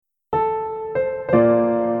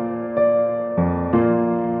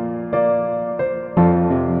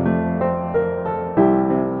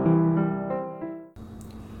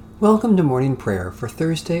Welcome to morning prayer for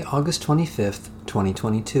Thursday, August 25th,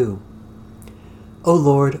 2022. O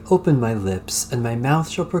Lord, open my lips, and my mouth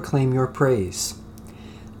shall proclaim your praise.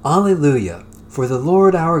 Alleluia! For the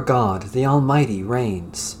Lord our God, the Almighty,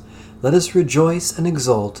 reigns. Let us rejoice and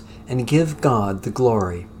exult, and give God the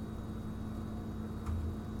glory.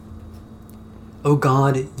 O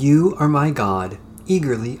God, you are my God.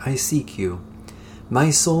 Eagerly I seek you.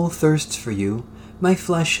 My soul thirsts for you. My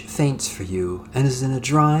flesh faints for you, and is in a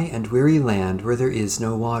dry and weary land where there is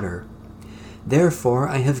no water. Therefore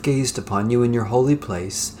I have gazed upon you in your holy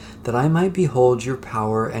place, that I might behold your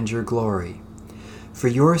power and your glory. For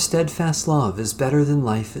your steadfast love is better than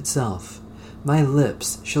life itself. My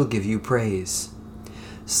lips shall give you praise.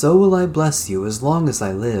 So will I bless you as long as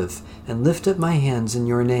I live, and lift up my hands in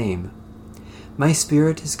your name. My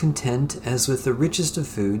spirit is content as with the richest of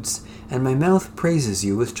foods, and my mouth praises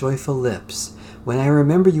you with joyful lips, when I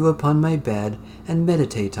remember you upon my bed and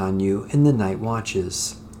meditate on you in the night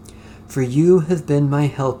watches. For you have been my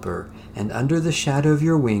helper, and under the shadow of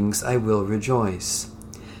your wings I will rejoice.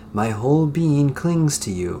 My whole being clings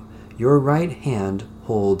to you. Your right hand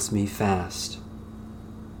holds me fast.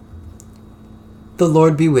 The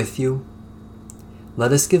Lord be with you.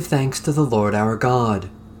 Let us give thanks to the Lord our God.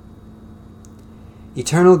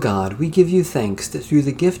 Eternal God, we give you thanks that through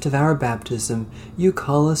the gift of our baptism you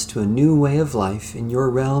call us to a new way of life in your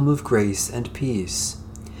realm of grace and peace.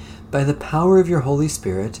 By the power of your Holy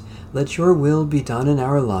Spirit, let your will be done in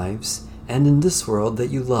our lives and in this world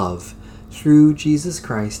that you love, through Jesus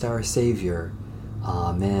Christ our Savior.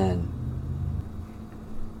 Amen.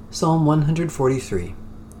 Psalm 143.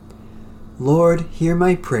 Lord, hear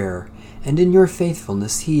my prayer, and in your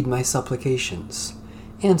faithfulness heed my supplications.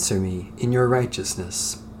 Answer me in your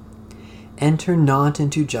righteousness. Enter not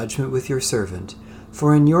into judgment with your servant,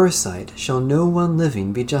 for in your sight shall no one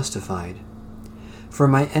living be justified. For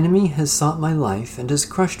my enemy has sought my life and has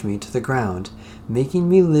crushed me to the ground, making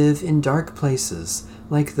me live in dark places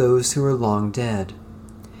like those who are long dead.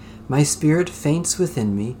 My spirit faints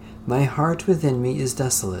within me, my heart within me is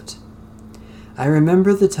desolate. I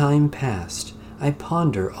remember the time past, I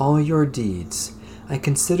ponder all your deeds. I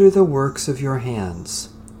consider the works of your hands.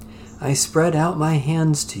 I spread out my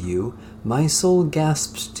hands to you, my soul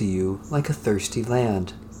gasps to you like a thirsty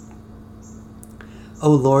land. O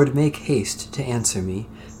Lord, make haste to answer me,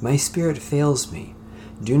 my spirit fails me.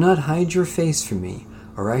 Do not hide your face from me,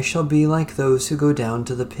 or I shall be like those who go down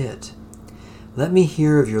to the pit. Let me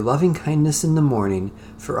hear of your loving kindness in the morning,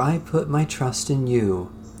 for I put my trust in you.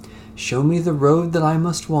 Show me the road that I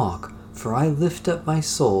must walk, for I lift up my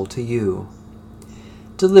soul to you.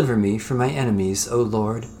 Deliver me from my enemies, O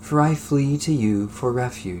Lord, for I flee to you for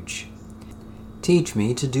refuge. Teach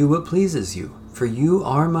me to do what pleases you, for you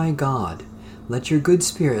are my God. Let your good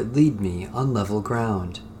spirit lead me on level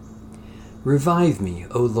ground. Revive me,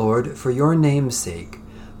 O Lord, for your name's sake.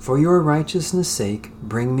 For your righteousness' sake,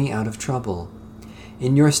 bring me out of trouble.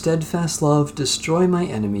 In your steadfast love, destroy my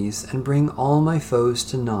enemies and bring all my foes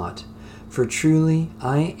to naught, for truly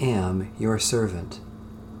I am your servant.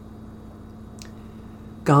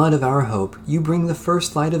 God of our hope, you bring the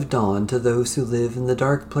first light of dawn to those who live in the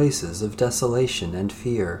dark places of desolation and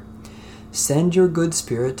fear. Send your good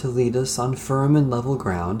spirit to lead us on firm and level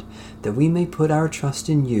ground, that we may put our trust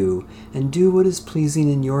in you and do what is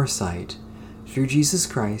pleasing in your sight. Through Jesus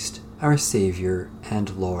Christ, our Savior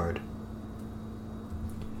and Lord.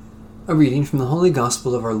 A reading from the Holy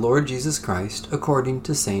Gospel of our Lord Jesus Christ according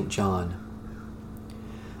to St. John.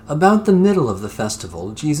 About the middle of the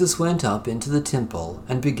festival, Jesus went up into the temple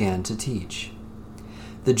and began to teach.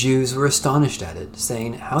 The Jews were astonished at it,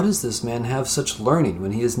 saying, "How does this man have such learning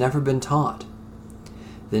when he has never been taught?"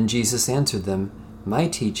 Then Jesus answered them, "My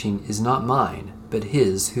teaching is not mine, but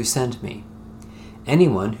his who sent me.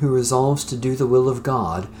 Anyone who resolves to do the will of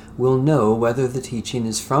God will know whether the teaching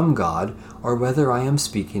is from God or whether I am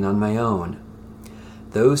speaking on my own.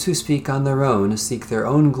 Those who speak on their own seek their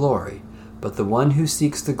own glory, but the one who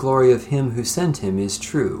seeks the glory of him who sent him is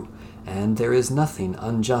true, and there is nothing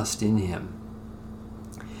unjust in him.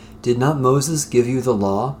 Did not Moses give you the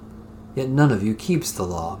law? Yet none of you keeps the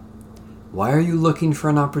law. Why are you looking for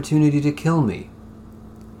an opportunity to kill me?"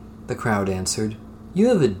 The crowd answered, "You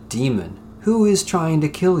have a demon. Who is trying to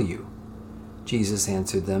kill you?" Jesus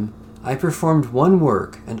answered them, "I performed one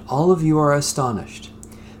work, and all of you are astonished.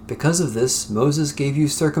 Because of this, Moses gave you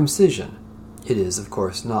circumcision. It is, of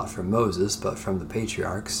course, not from Moses, but from the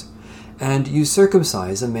patriarchs. And you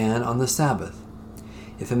circumcise a man on the Sabbath.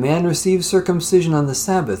 If a man receives circumcision on the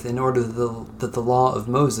Sabbath in order that the law of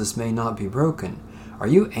Moses may not be broken, are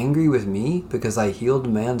you angry with me because I healed a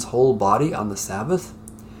man's whole body on the Sabbath?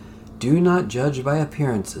 Do not judge by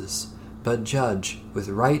appearances, but judge with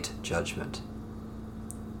right judgment."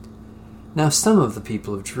 Now some of the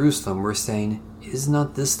people of Jerusalem were saying, "Is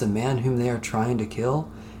not this the man whom they are trying to kill?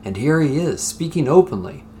 And here he is, speaking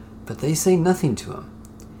openly, but they say nothing to him.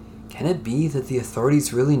 Can it be that the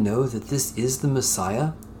authorities really know that this is the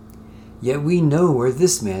Messiah? Yet we know where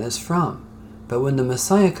this man is from, but when the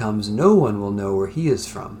Messiah comes, no one will know where he is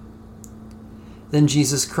from." Then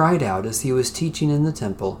Jesus cried out as he was teaching in the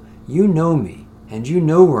temple, "You know me, and you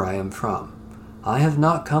know where I am from. I have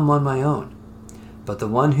not come on my own, but the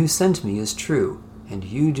one who sent me is true, and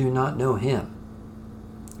you do not know him.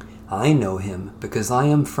 I know him because I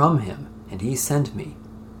am from him, and he sent me."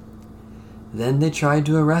 Then they tried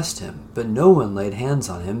to arrest him, but no one laid hands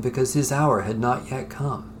on him because his hour had not yet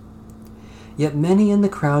come. Yet many in the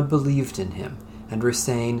crowd believed in him, and were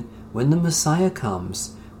saying, "When the Messiah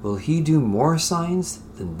comes, will he do more signs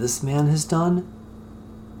than this man has done?"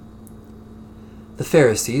 The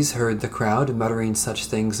Pharisees heard the crowd muttering such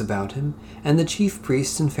things about him, and the chief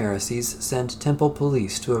priests and Pharisees sent temple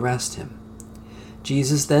police to arrest him.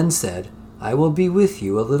 Jesus then said, "I will be with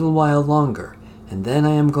you a little while longer, and then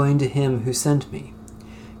I am going to him who sent me.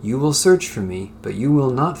 You will search for me, but you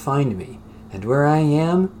will not find me, and where I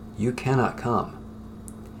am, you cannot come."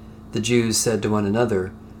 The Jews said to one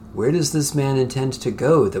another, "Where does this man intend to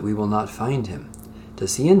go that we will not find him?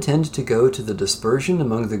 Does he intend to go to the dispersion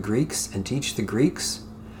among the Greeks and teach the Greeks?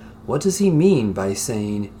 What does he mean by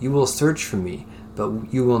saying, 'You will search for me, but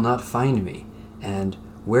you will not find me,' and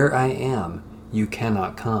 'Where I am, you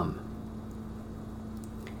cannot come'?"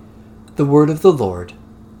 The word of the Lord.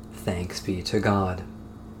 Thanks be to God.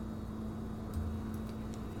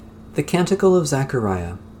 The Canticle of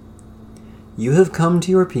Zechariah. You have come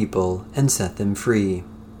to your people and set them free.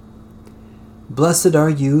 Blessed are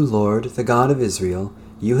you, Lord, the God of Israel.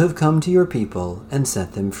 You have come to your people and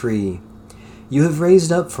set them free. You have raised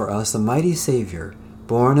up for us a mighty Savior,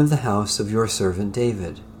 born of the house of your servant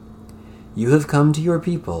David. You have come to your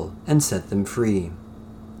people and set them free.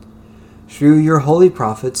 Through your holy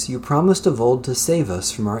prophets you promised of old to save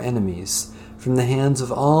us from our enemies, from the hands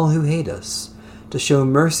of all who hate us, to show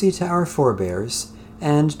mercy to our forebears,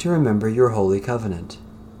 and to remember your holy covenant.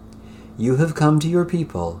 You have come to your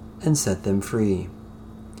people and set them free.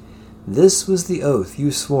 This was the oath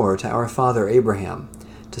you swore to our father Abraham,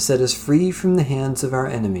 to set us free from the hands of our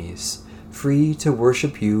enemies, free to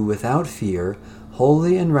worship you without fear,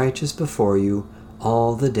 holy and righteous before you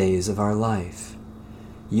all the days of our life.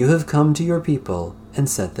 You have come to your people and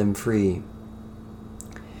set them free.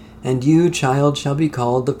 And you, child, shall be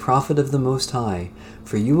called the prophet of the Most High,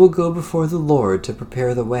 for you will go before the Lord to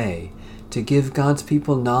prepare the way, to give God's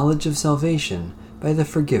people knowledge of salvation by the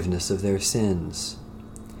forgiveness of their sins.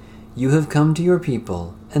 You have come to your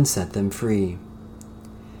people and set them free.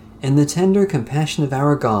 In the tender compassion of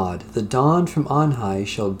our God, the dawn from on high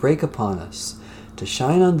shall break upon us, to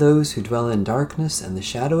shine on those who dwell in darkness and the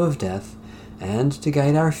shadow of death, and to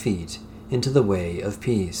guide our feet into the way of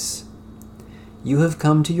peace. You have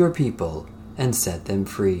come to your people and set them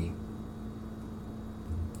free.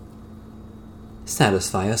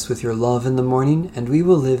 Satisfy us with your love in the morning, and we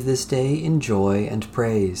will live this day in joy and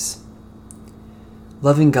praise.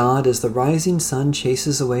 Loving God, as the rising sun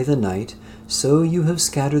chases away the night, so you have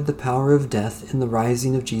scattered the power of death in the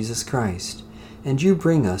rising of Jesus Christ, and you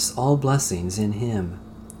bring us all blessings in him.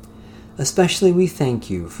 Especially we thank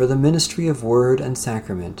you for the ministry of word and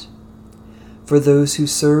sacrament, for those who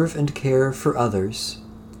serve and care for others,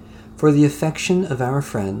 for the affection of our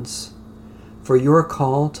friends, for your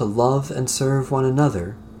call to love and serve one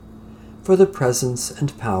another, for the presence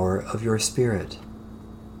and power of your Spirit.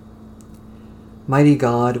 Mighty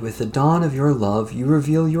God, with the dawn of your love, you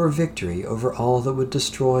reveal your victory over all that would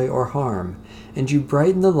destroy or harm, and you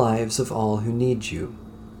brighten the lives of all who need you.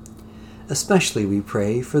 Especially we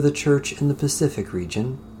pray for the Church in the Pacific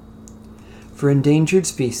region, for endangered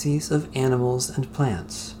species of animals and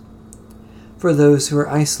plants, for those who are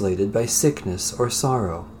isolated by sickness or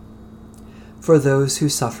sorrow, for those who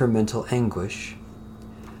suffer mental anguish,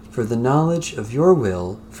 for the knowledge of your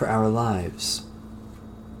will for our lives.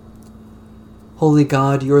 Holy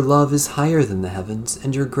God, your love is higher than the heavens,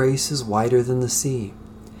 and your grace is wider than the sea.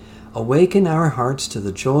 Awaken our hearts to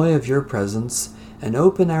the joy of your presence, and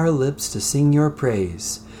open our lips to sing your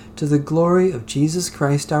praise, to the glory of Jesus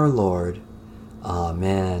Christ our Lord.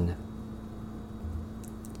 Amen.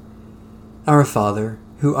 Our Father,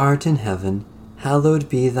 who art in heaven, hallowed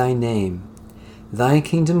be thy name. Thy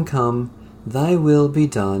kingdom come, thy will be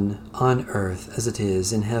done, on earth as it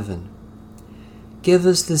is in heaven. Give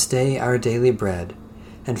us this day our daily bread,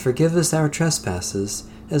 and forgive us our trespasses,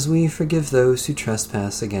 as we forgive those who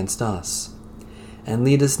trespass against us. And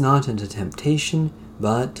lead us not into temptation,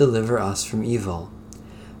 but deliver us from evil.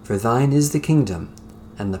 For thine is the kingdom,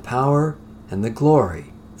 and the power, and the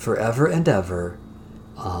glory, forever and ever.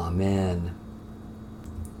 Amen.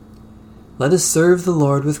 Let us serve the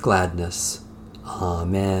Lord with gladness.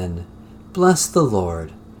 Amen. Bless the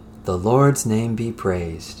Lord. The Lord's name be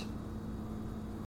praised.